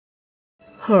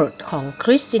Hurt ของ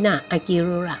Christina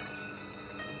Aquilera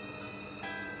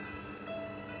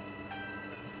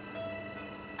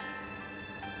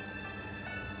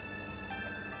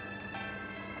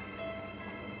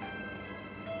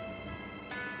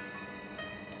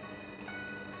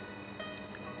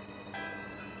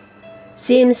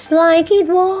Seems like it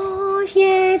was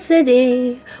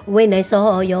yesterday when I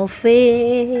saw your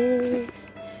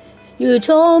face. You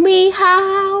told me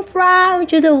how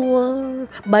proud you were,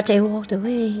 but I walked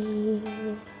away.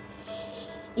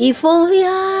 If only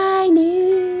I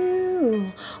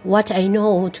knew what I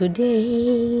know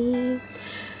today.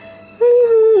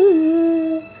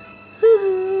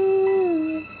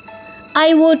 I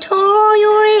would hold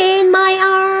you in my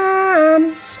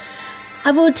arms. I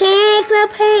will take the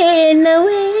pain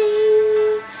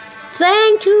away.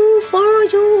 Thank you for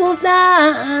you've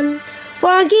done.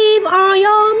 Forgive all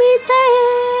your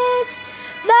mistakes.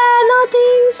 There are no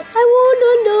things I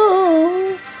wouldn't do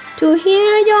to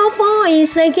hear your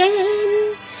voice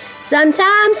again.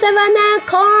 Sometimes I wanna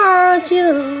call you,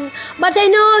 but I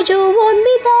know you won't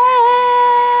be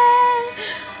there.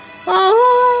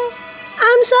 Oh,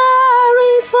 I'm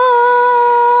sorry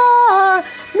for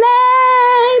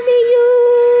blaming you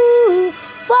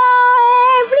for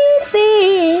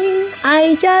everything I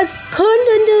just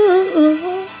couldn't do,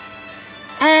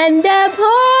 and I've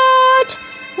hurt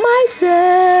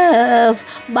myself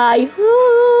by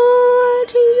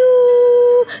hurting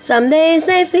you. Some days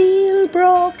I feel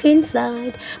broke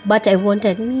inside, but I won't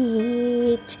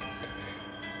admit.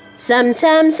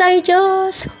 Sometimes I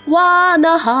just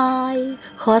wanna hide,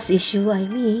 'cause it's you I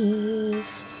miss.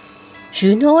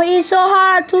 You know it's so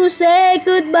hard to say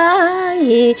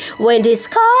goodbye when this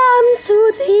comes to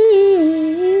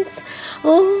this.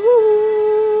 Oh,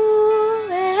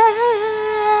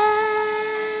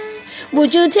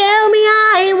 would you tell me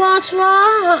I was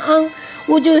wrong?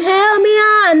 Would you help me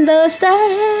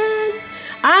understand?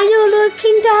 Are you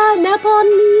looking down upon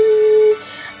me?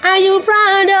 Are you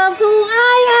proud of who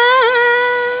I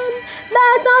am?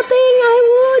 There's nothing I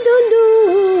wouldn't do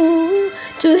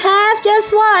to have just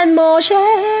one more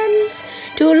chance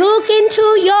to look into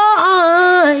your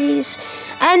eyes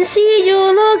and see you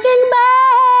looking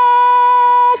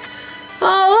back.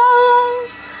 Oh,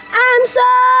 I'm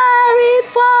sorry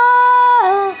for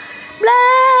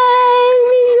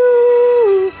blaming you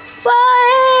for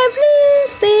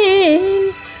everything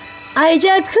I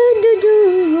just couldn't do,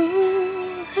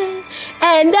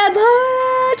 and I've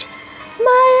hurt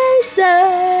myself.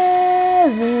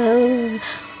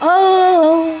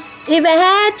 Oh, if I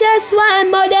had just one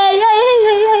more day,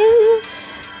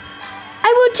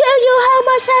 I would tell you how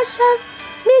much I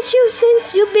miss you since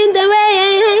you've been away.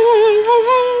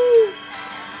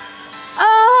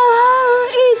 Oh,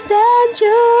 it's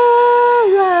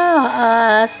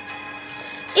dangerous.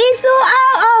 It's so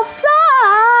out of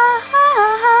line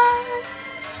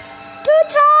to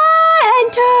try and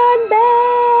turn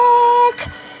back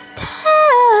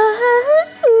time.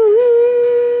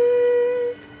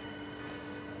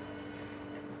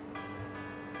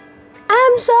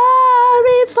 I'm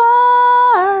sorry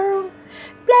for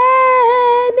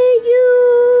blaming you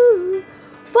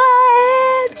for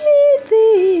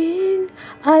everything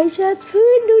I just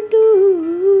couldn't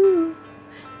do,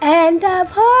 and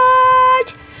I've hurt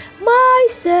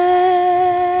myself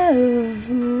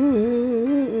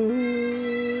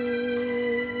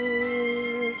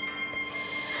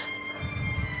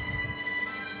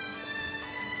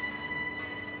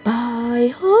by